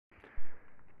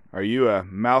Are you a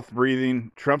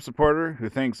mouth-breathing Trump supporter who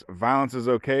thinks violence is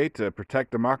okay to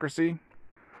protect democracy?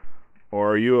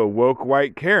 Or are you a woke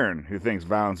white Karen who thinks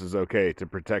violence is okay to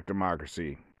protect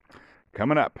democracy?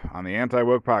 Coming up on the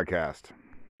Anti-Woke Podcast.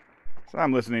 So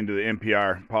I'm listening to the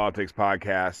NPR Politics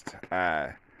Podcast.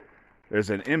 There's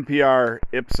an NPR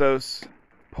Ipsos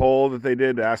poll that they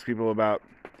did to ask people about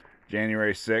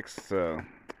January 6th. So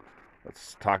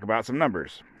let's talk about some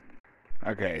numbers.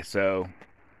 Okay, so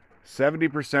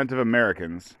 70% of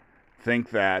Americans think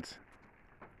that,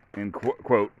 in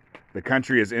quote, the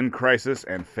country is in crisis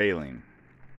and failing.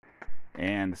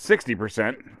 And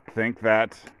 60% think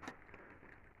that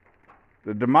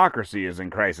the democracy is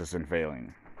in crisis and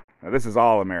failing. Now, this is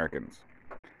all Americans.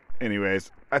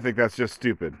 Anyways, I think that's just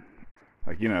stupid.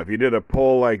 Like, if you did a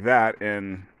poll like that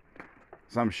in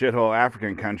some shithole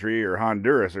African country or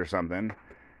Honduras or something,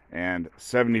 and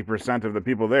 70% of the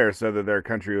people there said that their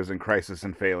country was in crisis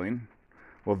and failing,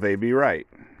 well, they'd be right.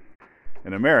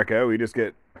 In America, we just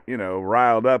get,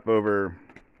 riled up over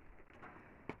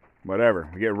whatever.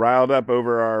 We get riled up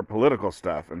over our political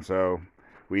stuff, and so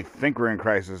we think we're in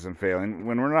crisis and failing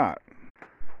when we're not.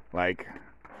 Like,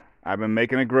 I've been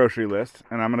making a grocery list,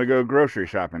 and I'm going to go grocery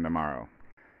shopping tomorrow.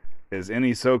 Is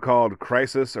any so-called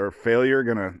crisis or failure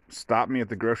going to stop me at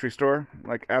the grocery store?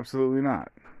 Like, absolutely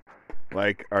not.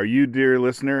 Like, are you, dear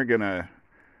listener, going to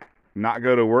not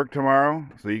go to work tomorrow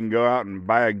so you can go out and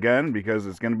buy a gun because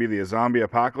it's going to be the zombie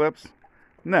apocalypse?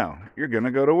 No, you're going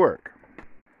to go to work.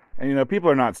 And, people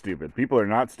are not stupid. People are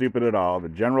not stupid at all. The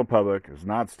general public is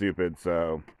not stupid.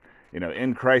 So,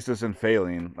 in crisis and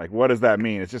failing, like, what does that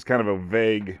mean? It's just kind of a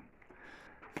vague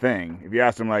thing. If you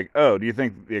ask them, like, oh, do you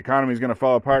think the economy is going to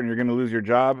fall apart and you're going to lose your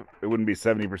job? It wouldn't be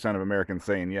 70% of Americans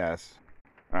saying yes.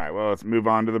 All right, well, let's move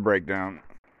on to the breakdown.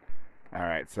 All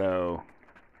right, so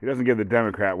he doesn't give the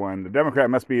Democrat one. The Democrat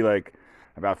must be like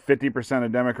about 50%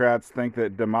 of Democrats think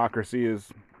that democracy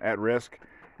is at risk,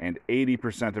 and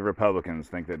 80% of Republicans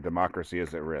think that democracy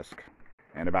is at risk.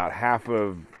 And about half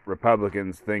of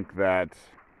Republicans think that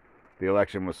the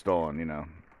election was stolen,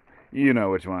 You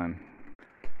know which one.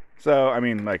 So,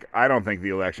 I don't think the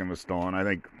election was stolen. I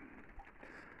think,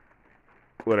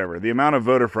 whatever, the amount of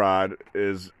voter fraud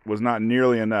was not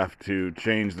nearly enough to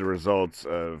change the results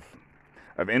of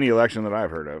any election that I've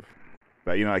heard of.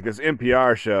 But, like this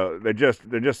NPR show, they're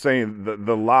just saying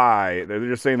the lie. They're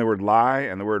just saying the word lie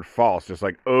and the word false, just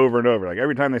like over and over. Like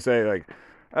every time they say, like,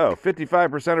 oh,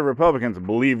 55% of Republicans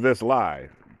believe this lie.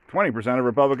 20% of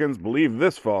Republicans believe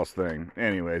this false thing.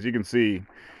 Anyways, you can see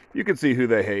who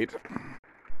they hate.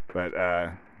 But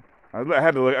I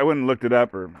had to look. I went and looked it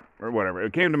up or whatever.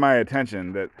 It came to my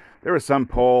attention that there was some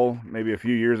poll maybe a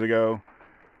few years ago,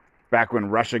 back when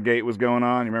Russiagate was going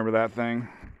on. You remember that thing?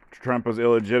 Trump was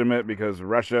illegitimate because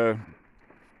Russia,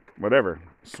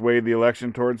 swayed the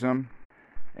election towards him.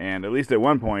 And at least at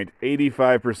one point,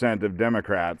 85% of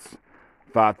Democrats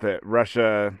thought that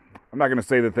Russia, I'm not going to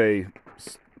say that they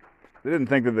didn't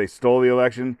think that they stole the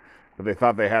election, but they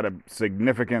thought they had a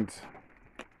significant,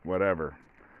 they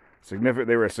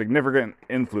were a significant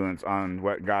influence on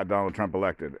what got Donald Trump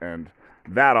elected. And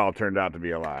that all turned out to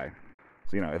be a lie.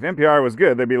 So, if NPR was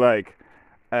good, they'd be like,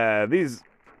 these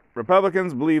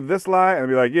Republicans believe this lie, and I'd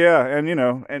be like, yeah, and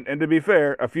and to be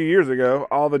fair, a few years ago,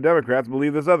 all the Democrats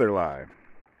believe this other lie.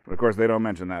 But of course, they don't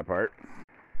mention that part.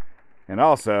 And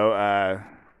also,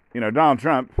 Donald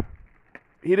Trump,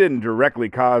 he didn't directly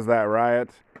cause that riot,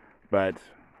 but,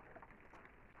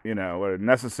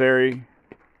 necessary.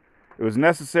 It was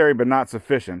necessary, but not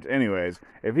sufficient. Anyways,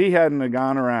 if he hadn't have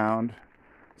gone around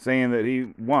saying that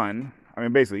he won,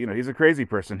 basically, he's a crazy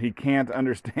person. He can't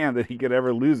understand that he could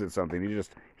ever lose at something.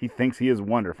 He thinks he is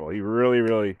wonderful. He really,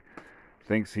 really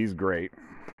thinks he's great.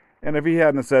 And if he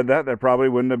hadn't have said that, there probably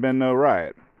wouldn't have been no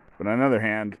riot. But on the other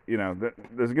hand,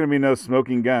 there's going to be no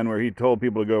smoking gun where he told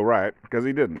people to go riot, because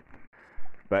he didn't.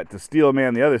 But to steel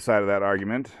man the other side of that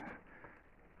argument,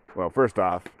 well, first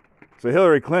off, so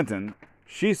Hillary Clinton,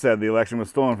 she said the election was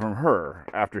stolen from her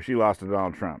after she lost to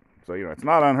Donald Trump. So, it's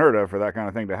not unheard of for that kind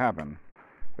of thing to happen.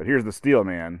 But here's the steel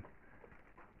man.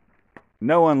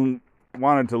 No one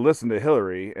wanted to listen to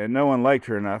Hillary, and no one liked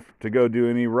her enough to go do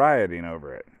any rioting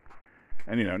over it.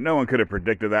 And, no one could have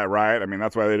predicted that riot.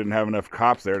 That's why they didn't have enough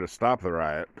cops there to stop the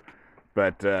riot.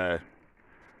 But I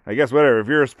guess whatever. If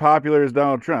you're as popular as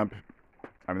Donald Trump,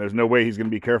 there's no way he's going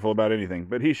to be careful about anything.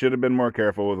 But he should have been more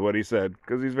careful with what he said,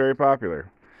 because he's very popular.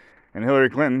 And Hillary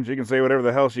Clinton, she can say whatever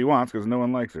the hell she wants because no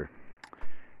one likes her.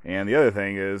 And the other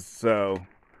thing is, so,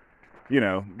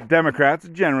 Democrats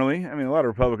generally, a lot of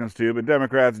Republicans too, but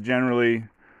Democrats generally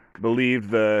believed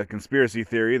the conspiracy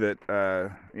theory that,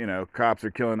 cops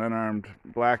are killing unarmed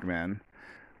black men.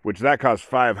 which that caused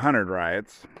 500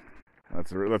 riots.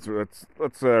 Let's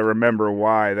remember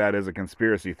why that is a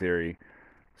conspiracy theory.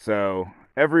 So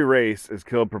every race is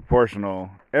killed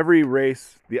proportional. Every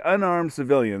race, the unarmed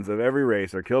civilians of every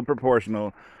race are killed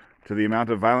proportional to the amount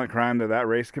of violent crime that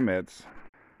race commits.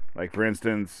 Like, for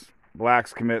instance,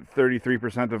 blacks commit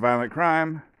 33% of violent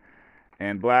crime,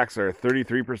 and blacks are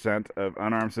 33% of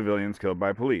unarmed civilians killed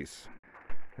by police.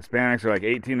 Hispanics are like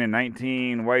 18 and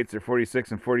 19, whites are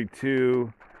 46 and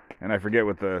 42, and I forget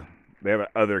what they have an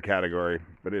other category,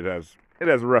 but it has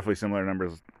roughly similar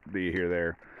numbers that you hear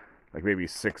there, like maybe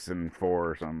 6 and 4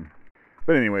 or something.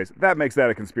 But anyways, that makes that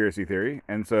a conspiracy theory,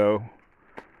 and so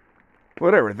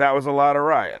whatever, that was a lot of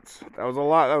riots. That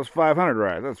was 500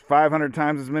 riots. That's 500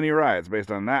 times as many riots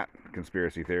based on that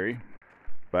conspiracy theory.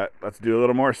 But let's do a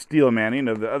little more steel manning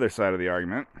of the other side of the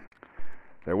argument.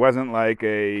 There wasn't like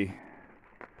a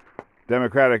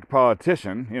Democratic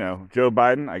politician, Joe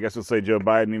Biden. I guess we'll say Joe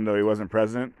Biden, even though he wasn't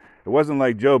president. It wasn't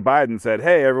like Joe Biden said,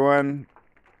 hey, everyone,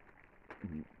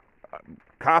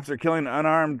 cops are killing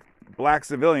unarmed black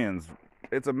civilians.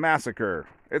 It's a massacre.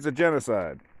 It's a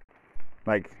genocide.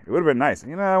 Like, it would have been nice.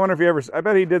 I wonder if I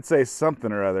bet he did say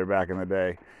something or other back in the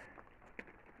day.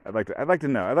 I'd like to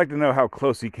know. I'd like to know how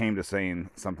close he came to saying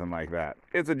something like that.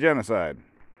 It's a genocide.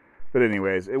 But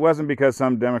anyways, it wasn't because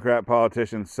some Democrat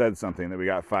politician said something that we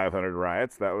got 500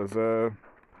 riots. It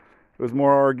was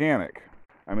more organic.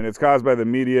 I mean, it's caused by the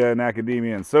media and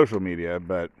academia and social media,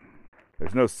 but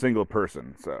there's no single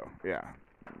person. So, yeah.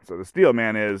 So the steel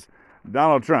man is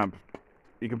Donald Trump.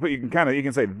 You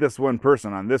can say this one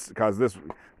person on this, because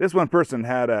this one person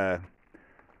had a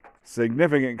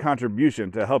significant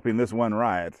contribution to helping this one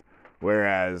riot,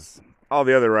 whereas all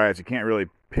the other riots, you can't really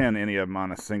pin any of them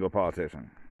on a single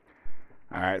politician.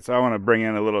 All right, so I want to bring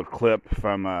in a little clip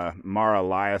from Mara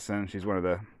Liasson. She's one of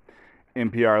the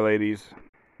NPR ladies,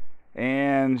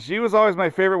 and she was always my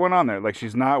favorite one on there. Like,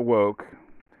 she's not woke,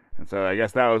 and so I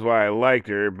guess that was why I liked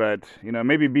her. But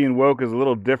maybe being woke is a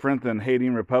little different than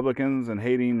hating Republicans and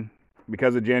hating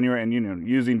because of January, and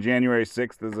using January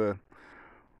 6th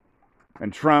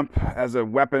and Trump as a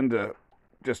weapon to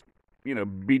just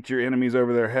beat your enemies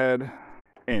over their head.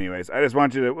 Anyways, I just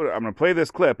want you to, I'm going to play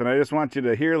this clip, and I just want you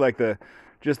to hear like the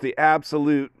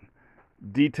absolute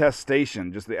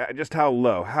detestation, just how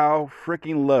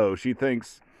freaking low she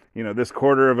thinks, this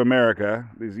quarter of America,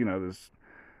 this,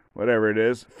 whatever it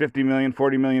is, 50 million,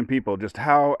 40 million people, just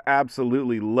how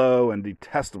absolutely low and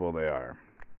detestable they are.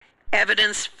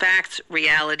 Evidence, facts,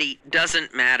 reality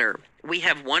doesn't matter. We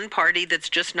have one party that's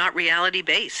just not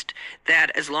reality-based,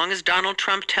 that as long as Donald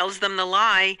Trump tells them the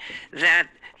lie that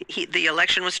the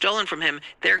election was stolen from him,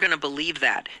 they're going to believe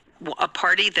that. A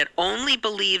party that only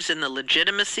believes in the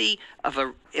legitimacy of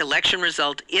an election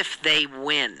result if they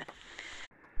win.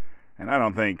 And I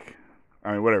don't think,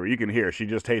 whatever, you can hear, she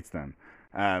just hates them.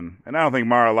 And I don't think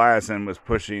Mara Liasson was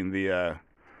pushing the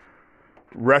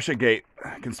Russiagate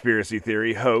conspiracy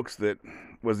theory hoax that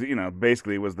was,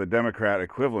 basically was the Democrat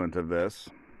equivalent of this.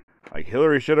 Like,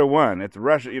 Hillary should have won. It's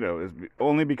Russia, it's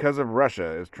only because of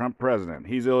Russia is Trump president.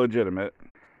 He's illegitimate.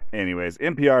 Anyways,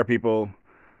 NPR people,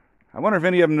 I wonder if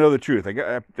any of them know the truth.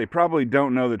 They probably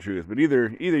don't know the truth, but either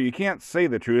you can't say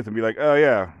the truth and be like, oh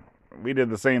yeah, we did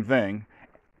the same thing,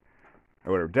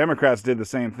 or whatever, Democrats did the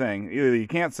same thing. Either you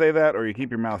can't say that or you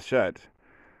keep your mouth shut.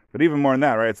 But even more than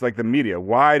that, right, it's like the media.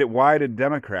 Why did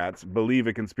Democrats believe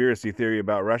a conspiracy theory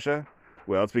about Russia?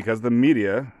 Well, it's because the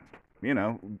media,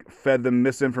 fed them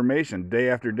misinformation day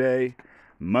after day,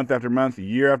 month after month,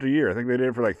 year after year. I think they did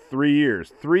it for like 3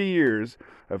 years. 3 years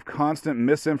of constant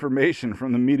misinformation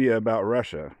from the media about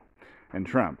Russia and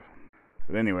Trump.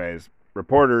 But anyways,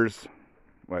 reporters,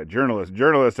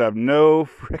 journalists have no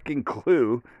freaking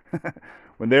clue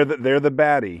when they're the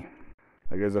baddie.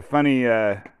 Like, there's a funny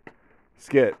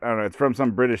skit, I don't know, it's from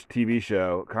some British TV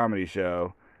show, comedy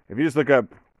show. If you just look up,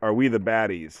 Are We the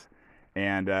Baddies?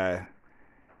 And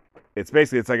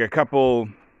it's like a couple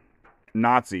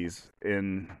Nazis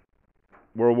in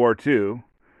World War II.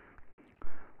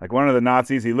 Like, one of the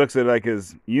Nazis, he looks at like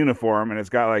his uniform, and it's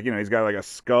got like, he's got like a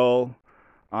skull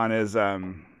on his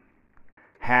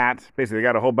hat. Basically, they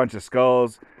got a whole bunch of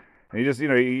skulls. And he just,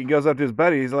 he goes up to his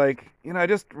buddy. He's like, I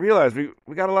just realized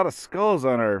we got a lot of skulls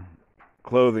on our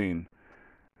clothing.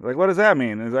 Like, what does that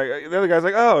mean? And he's like, the other guy's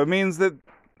like, oh, it means that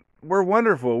we're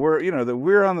wonderful. That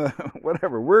we're on the,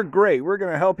 whatever. We're great. We're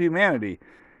going to help humanity.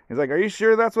 He's like, are you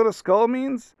sure that's what a skull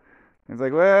means? He's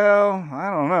like, well, I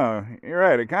don't know. You're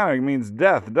right. It kind of means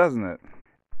death, doesn't it?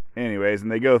 Anyways,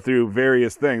 and they go through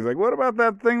various things. Like, what about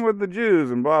that thing with the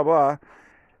Jews and blah, blah.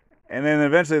 And then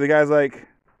eventually the guy's like,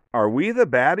 are we the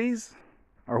baddies?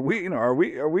 Are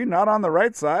we not on the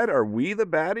right side? Are we the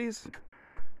baddies?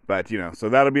 But, so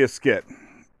that'll be a skit.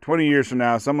 20 years from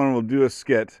now, someone will do a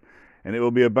skit, and it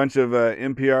will be a bunch of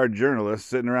NPR journalists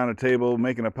sitting around a table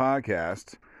making a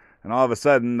podcast, and all of a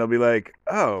sudden they'll be like,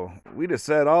 oh, we just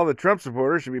said all the Trump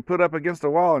supporters should be put up against a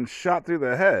wall and shot through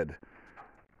the head.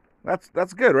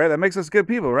 That's good, right? That makes us good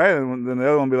people, right? And then the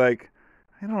other one will be like,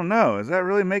 I don't know. Does that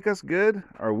really make us good?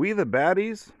 Are we the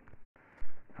baddies?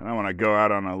 I don't want to go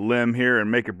out on a limb here and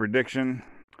make a prediction.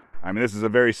 I mean, this is a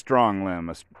very strong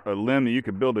limb, a limb that you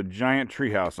could build a giant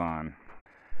treehouse on.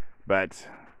 But,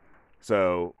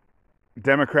 so,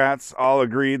 Democrats all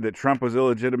agreed that Trump was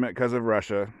illegitimate because of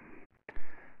Russia.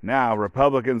 Now,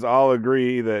 Republicans all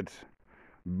agree that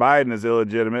Biden is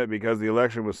illegitimate because the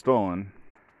election was stolen.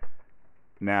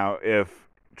 Now, if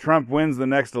Trump wins the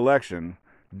next election,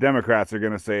 Democrats are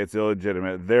going to say it's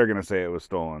illegitimate. They're going to say it was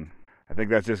stolen. I think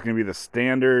that's just going to be the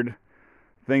standard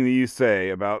thing that you say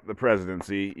about the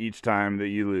presidency each time that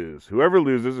you lose. Whoever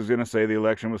loses is going to say the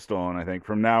election was stolen, I think,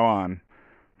 from now on.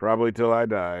 Probably till I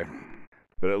die.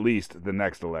 But at least the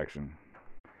next election.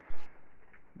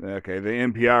 Okay,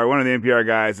 one of the NPR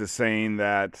guys is saying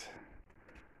that,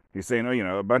 he's saying,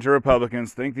 a bunch of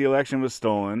Republicans think the election was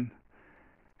stolen.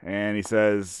 And he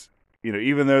says,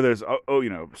 even though there's,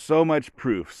 so much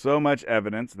proof, so much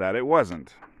evidence that it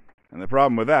wasn't. And the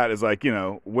problem with that is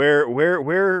where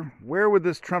would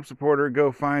this Trump supporter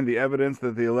go find the evidence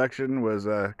that the election was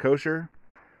kosher?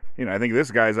 I think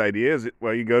this guy's idea is,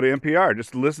 well, you go to NPR.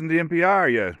 Just listen to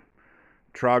NPR, you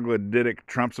troglodytic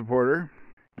Trump supporter.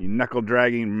 You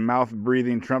knuckle-dragging,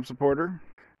 mouth-breathing Trump supporter.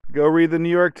 Go read the New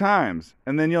York Times,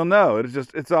 and then you'll know.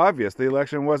 It's obvious the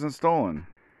election wasn't stolen.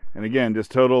 And again,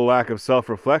 just total lack of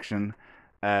self-reflection.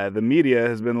 The media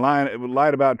has been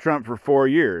lied about Trump for 4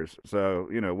 years. So,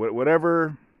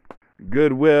 whatever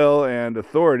goodwill and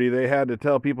authority they had to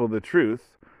tell people the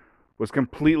truth was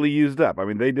completely used up. I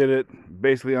mean, they did it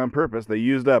basically on purpose. They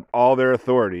used up all their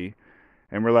authority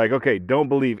and we're like, okay, don't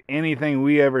believe anything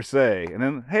we ever say. And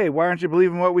then, hey, why aren't you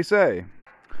believing what we say?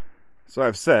 So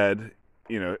I've said,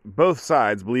 both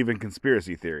sides believe in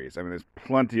conspiracy theories. I mean, there's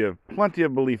plenty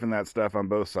of belief in that stuff on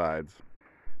both sides.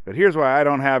 But here's why I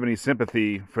don't have any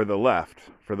sympathy for the left,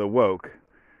 for the woke.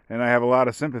 And I have a lot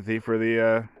of sympathy for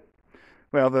the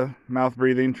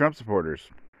mouth-breathing Trump supporters.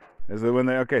 Is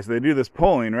that so they do this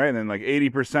polling, right? And then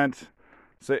 80%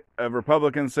 of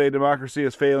Republicans say democracy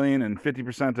is failing and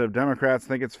 50% of Democrats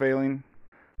think it's failing.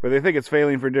 But they think it's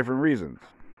failing for different reasons.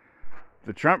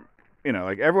 The Trump,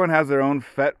 everyone has their own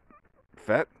pet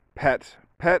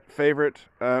favorite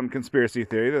conspiracy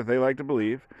theory that they like to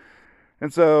believe.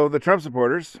 And so the Trump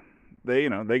supporters, they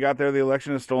got the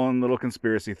election is stolen little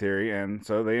conspiracy theory, and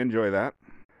so they enjoy that.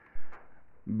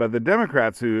 But the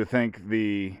Democrats who think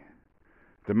the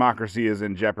democracy is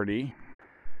in jeopardy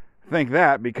think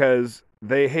that because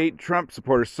they hate Trump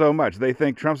supporters so much. They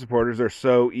think Trump supporters are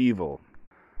so evil.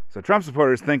 So Trump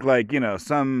supporters think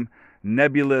some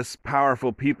nebulous,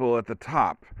 powerful people at the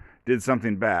top did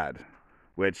something bad,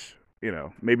 which,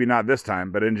 maybe not this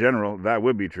time, but in general, that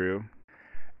would be true.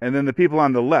 And then the people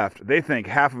on the left, they think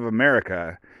half of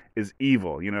America is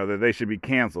evil, that they should be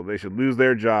canceled. They should lose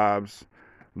their jobs,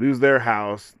 lose their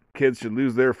house, kids should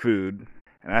lose their food.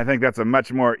 And I think that's a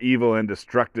much more evil and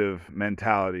destructive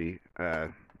mentality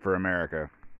for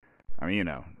America. I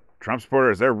mean, Trump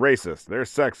supporters, they're racist, they're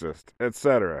sexist,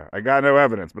 etc. I got no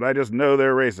evidence, but I just know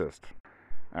they're racist.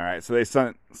 All right, so they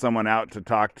sent someone out to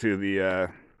talk to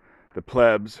the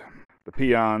plebs, the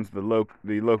peons, the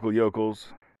local yokels.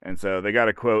 And so they got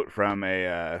a quote from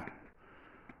a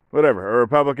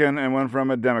Republican and one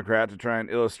from a Democrat to try and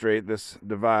illustrate this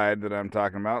divide that I'm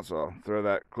talking about. So I'll throw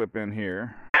that clip in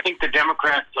here. I think the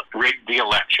Democrats rigged the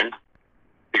election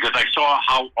because I saw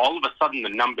how all of a sudden the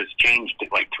numbers changed at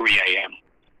 3 a.m.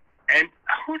 And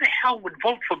who the hell would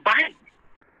vote for Biden?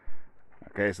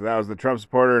 Okay, so that was the Trump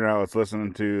supporter. Now let's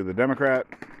listen to the Democrat.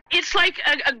 It's like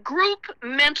a group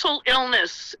mental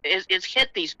illness is hit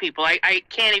these people. I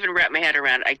can't even wrap my head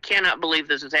around it. I cannot believe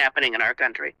this is happening in our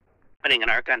country.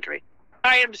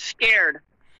 I am scared.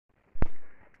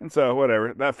 And so,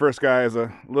 whatever. That first guy is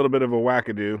a little bit of a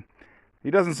wackadoo.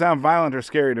 He doesn't sound violent or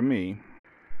scary to me.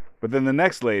 But then the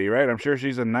next lady, right? I'm sure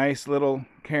she's a nice little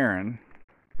Karen.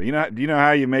 But do you know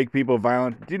how you make people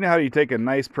violent? Do you know how you take a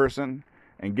nice person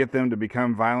and get them to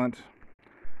become violent?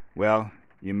 Well,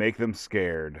 you make them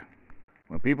scared.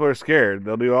 When people are scared,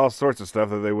 they'll do all sorts of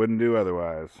stuff that they wouldn't do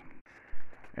otherwise.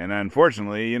 And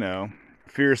unfortunately,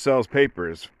 fear sells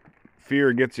papers.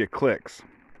 Fear gets you clicks.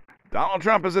 Donald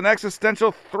Trump is an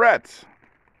existential threat.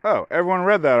 Oh, everyone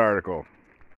read that article.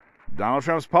 Donald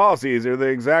Trump's policies are the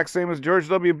exact same as George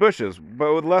W. Bush's,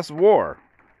 but with less war.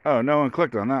 Oh, no one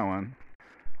clicked on that one.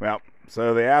 Well,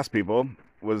 so they asked people,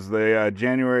 was the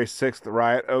January 6th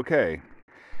riot okay?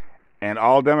 And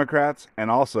all Democrats and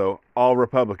also all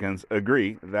Republicans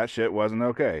agree that shit wasn't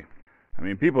okay. I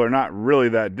mean, people are not really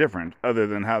that different other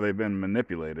than how they've been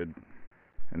manipulated.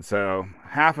 And so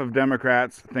half of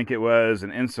Democrats think it was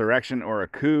an insurrection or a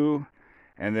coup,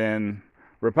 and then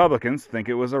Republicans think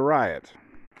it was a riot.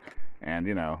 And,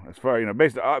 as far,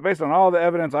 based on all the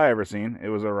evidence I ever seen, it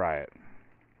was a riot.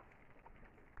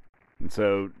 And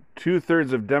so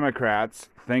 2/3 of Democrats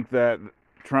think that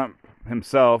Trump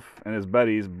himself and his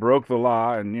buddies broke the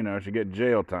law and, should get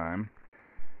jail time.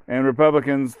 And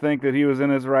Republicans think that he was in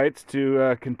his rights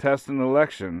to contest an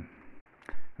election.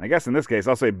 I guess in this case,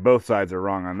 I'll say both sides are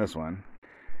wrong on this one.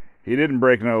 He didn't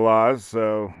break no laws,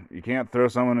 so you can't throw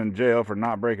someone in jail for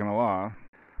not breaking a law.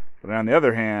 But on the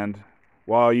other hand,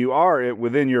 while you are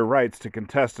within your rights to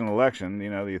contest an election,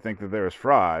 you think that there is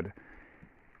fraud,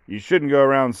 you shouldn't go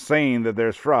around saying that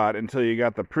there's fraud until you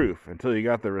got the proof, until you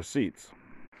got the receipts.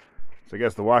 So I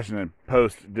guess the Washington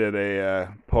Post did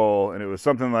a poll, and it was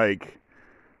something like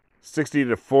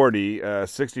 60-40.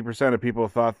 60% of people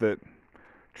thought that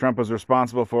Trump was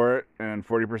responsible for it, and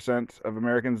 40% of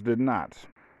Americans did not.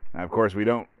 Now, of course, we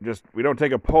don't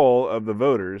take a poll of the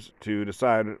voters to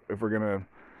decide if we're going to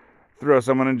throw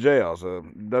someone in jail, so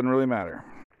it doesn't really matter.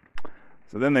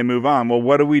 So then they move on. Well,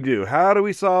 what do we do? How do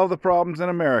we solve the problems in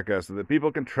America so that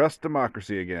people can trust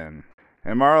democracy again?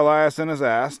 And Mara Liasson is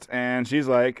asked, and she's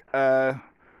like,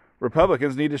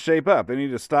 Republicans need to shape up. They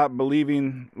need to stop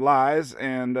believing lies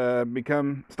and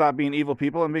stop being evil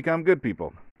people and become good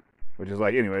people. Which is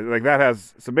like, anyway, like that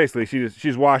has, so basically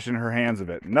she's washing her hands of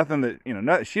it. Nothing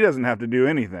that, she doesn't have to do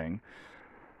anything.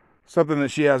 Something that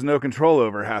she has no control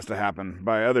over has to happen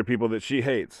by other people that she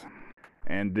hates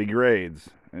and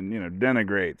degrades and,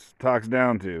 denigrates, talks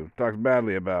down to, talks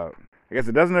badly about. I guess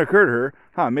it doesn't occur to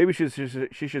her, maybe she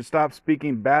should stop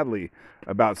speaking badly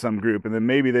about some group, and then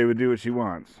maybe they would do what she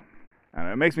wants. And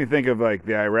it makes me think of like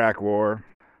the Iraq War.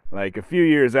 Like a few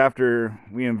years after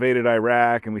we invaded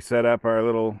Iraq and we set up their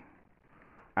little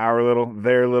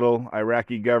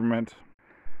Iraqi government,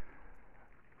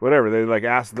 whatever, they like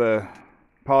ask the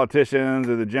politicians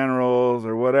or the generals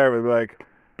or whatever, like,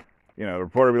 the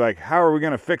reporter would be like, how are we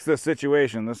going to fix this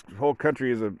situation? This whole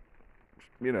country is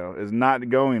not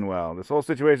going well. This whole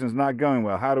situation is not going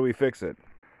well. How do we fix it?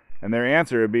 And their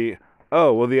answer would be,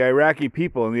 oh, well, the Iraqi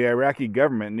people and the Iraqi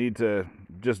government need to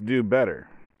just do better.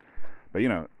 But,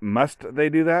 must they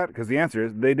do that? Because the answer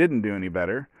is they didn't do any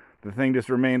better. The thing just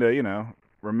remained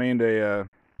a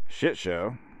shit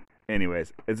show.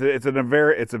 Anyways, it's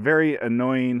a very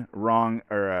annoying wrong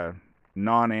or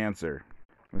non-answer.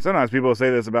 I mean, sometimes people say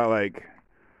this about like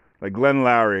Glenn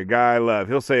Lowry, a guy I love.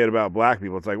 He'll say it about black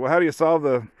people. It's like, well, how do you solve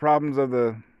the problems of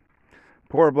the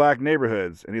poor black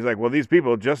neighborhoods? And he's like, well, these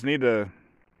people just need to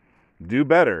do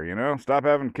better, stop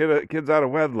having kids out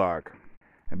of wedlock.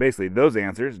 And basically, those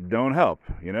answers don't help.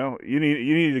 You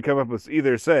need to come up with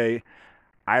either say,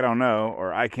 I don't know,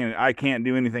 or I can't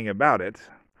do anything about it,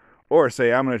 or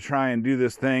say I'm going to try and do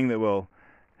this thing that will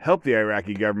help the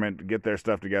Iraqi government get their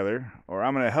stuff together, or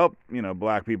I'm going to help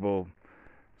black people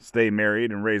stay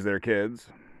married and raise their kids.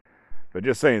 But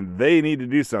just saying they need to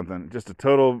do something, just a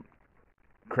total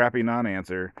crappy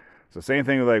non-answer. So same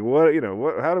thing with like,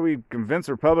 how do we convince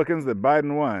Republicans that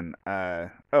Biden won?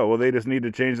 Well, they just need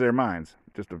to change their minds.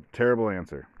 Just a terrible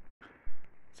answer.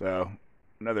 So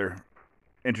another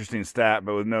interesting stat,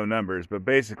 but with no numbers. But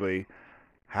basically,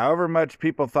 however much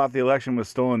people thought the election was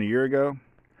stolen a year ago,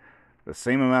 the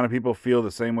same amount of people feel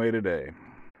the same way today.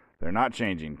 They're not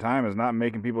changing. Time is not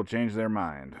making people change their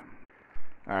mind.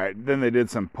 All right, then they did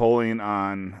some polling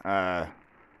on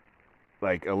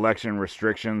like election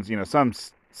restrictions. Some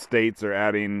states are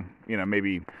adding,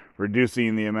 maybe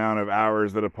reducing the amount of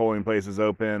hours that a polling place is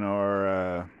open,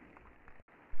 or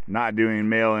not doing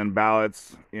mail-in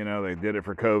ballots. They did it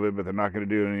for COVID, but they're not going to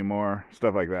do it anymore.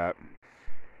 Stuff like that.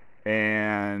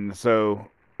 And so,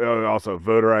 also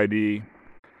voter ID,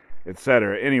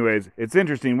 etc. Anyways, it's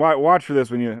interesting. Watch for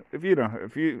this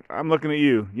I'm looking at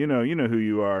you. You know who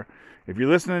you are. If you're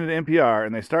listening to NPR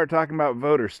and they start talking about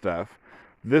voter stuff,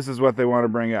 this is what they want to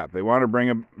bring up. They want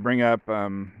to bring up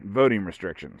voting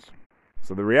restrictions.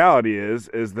 So the reality is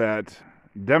that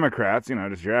Democrats,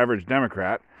 just your average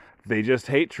Democrat, they just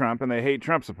hate Trump and they hate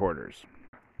Trump supporters.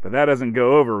 But that doesn't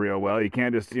go over real well. You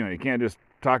can't just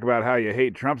talk about how you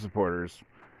hate Trump supporters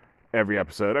every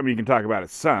episode. I mean, you can talk about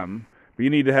it some, but you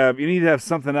need to have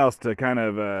something else to kind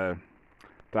of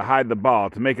to hide the ball,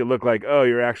 to make it look like, oh,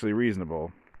 you're actually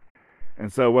reasonable.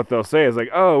 And so what they'll say is like,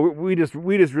 oh, we just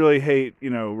really hate,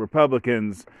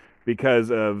 Republicans because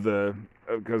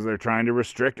they're trying to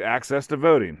restrict access to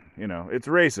voting. It's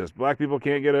racist. Black people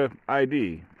can't get an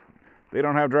ID. They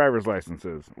don't have driver's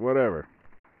licenses. Whatever.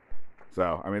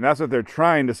 So, that's what they're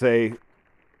trying to say,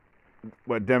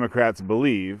 what Democrats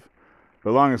believe.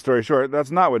 But long story short,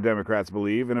 that's not what Democrats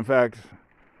believe. And in fact,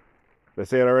 they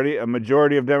say it already, a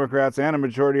majority of Democrats and a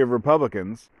majority of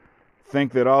Republicans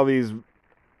think that all these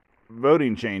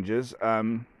voting changes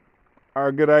are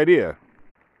a good idea.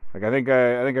 Like I think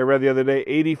I read the other day,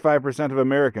 85% of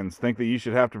Americans think that you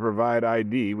should have to provide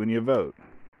ID when you vote.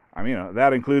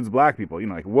 That includes black people.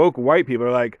 Like woke white people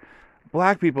are like,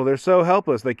 black people, they're so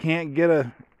helpless. They can't get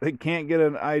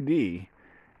an ID.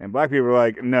 And black people are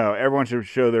like, no, everyone should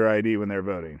show their ID when they're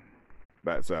voting.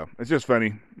 But so it's just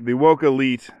funny. The woke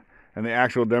elite and the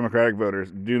actual Democratic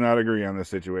voters do not agree on this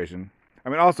situation.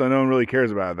 Also, no one really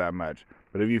cares about it that much.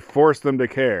 But if you force them to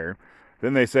care,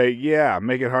 then they say, yeah,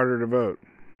 make it harder to vote.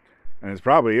 And it's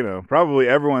probably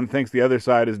everyone thinks the other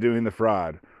side is doing the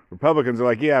fraud. Republicans are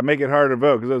like, yeah, make it harder to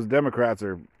vote because those Democrats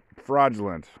are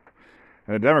fraudulent.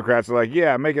 And the Democrats are like,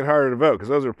 yeah, make it harder to vote because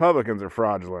those Republicans are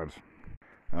fraudulent.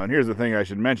 And here's the thing I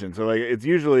should mention. So,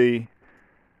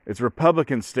 it's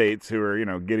Republican states who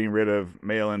are, getting rid of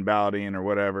mail-in balloting or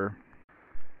whatever.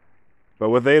 But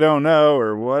what they don't know,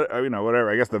 or whatever,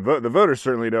 I guess the voters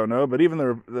certainly don't know, but even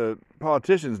the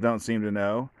politicians don't seem to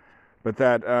know, but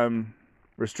that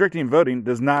restricting voting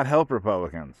does not help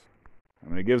Republicans.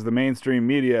 It gives the mainstream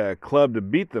media a club to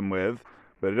beat them with,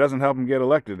 but it doesn't help them get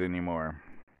elected anymore.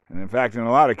 And in fact, in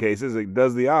a lot of cases, it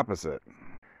does the opposite.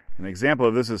 An example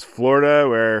of this is Florida,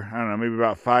 where, I don't know, maybe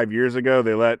about 5 years ago,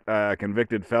 they let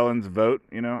convicted felons vote,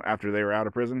 after they were out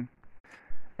of prison.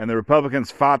 And the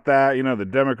Republicans fought that. The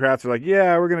Democrats are like,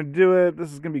 yeah, we're going to do it.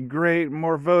 This is going to be great.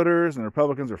 More voters. And the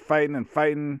Republicans are fighting and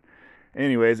fighting.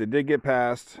 Anyways, it did get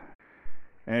passed.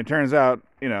 And it turns out,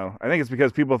 I think it's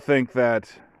because people think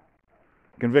that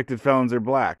convicted felons are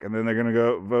black. And then they're going to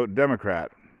go vote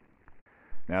Democrat.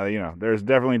 Now, there's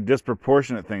definitely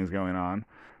disproportionate things going on.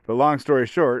 But long story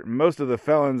short, most of the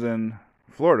felons in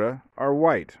Florida are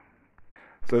white.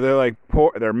 So they're like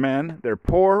poor, they're men, they're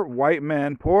poor white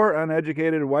men, poor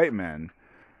uneducated white men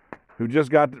who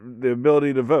just got the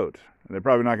ability to vote. They're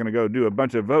probably not going to go do a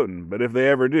bunch of voting, but if they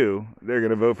ever do, they're going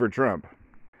to vote for Trump.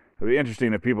 It'll be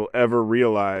interesting if people ever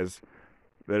realize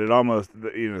that it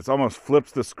almost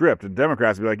flips the script. The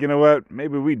Democrats will be like, you know what,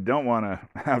 maybe we don't want to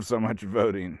have so much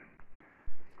voting.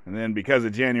 And then because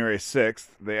of January 6th,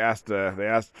 they asked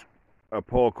a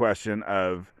poll question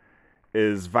of,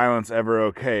 is violence ever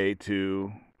okay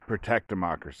to protect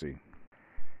democracy?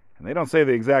 And they don't say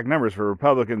the exact numbers for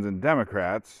Republicans and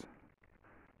Democrats.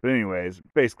 But anyways,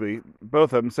 basically,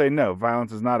 both of them say no,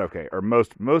 violence is not okay. Or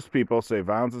most people say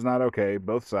violence is not okay,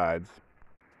 both sides.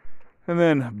 And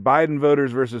then Biden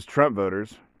voters versus Trump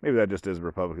voters. Maybe that just is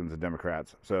Republicans and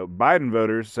Democrats. So Biden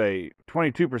voters say,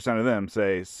 22% of them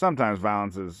say sometimes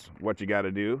violence is what you got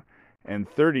to do. And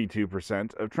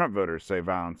 32% of Trump voters say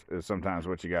violence is sometimes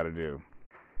what you got to do.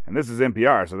 And this is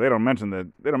NPR, so they don't mention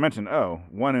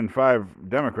 1 in 5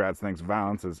 Democrats thinks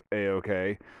violence is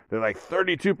A-okay. They're like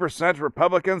 32%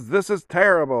 Republicans, this is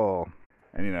terrible.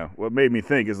 And what made me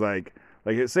think is like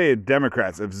say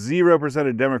Democrats, if 0%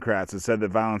 of Democrats had said that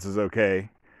violence is okay,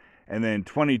 and then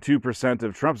 22%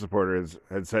 of Trump supporters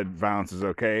had said violence is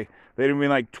okay, they'd have been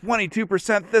like,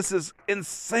 22%, this is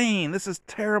insane, this is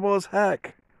terrible as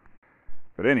heck.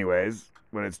 But anyways,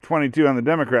 when it's 22 on the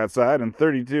Democrat side and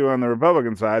 32 on the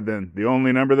Republican side, then the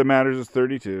only number that matters is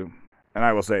 32. And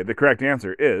I will say the correct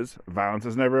answer is violence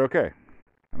is never okay.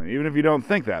 Even if you don't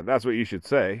think that, that's what you should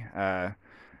say.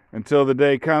 Until the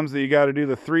day comes that you got to do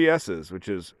the 3 S's, which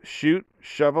is shoot,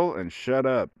 shovel, and shut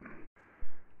up.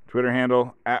 Twitter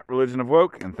handle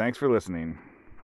 @ReligionOfWoke, and thanks for listening.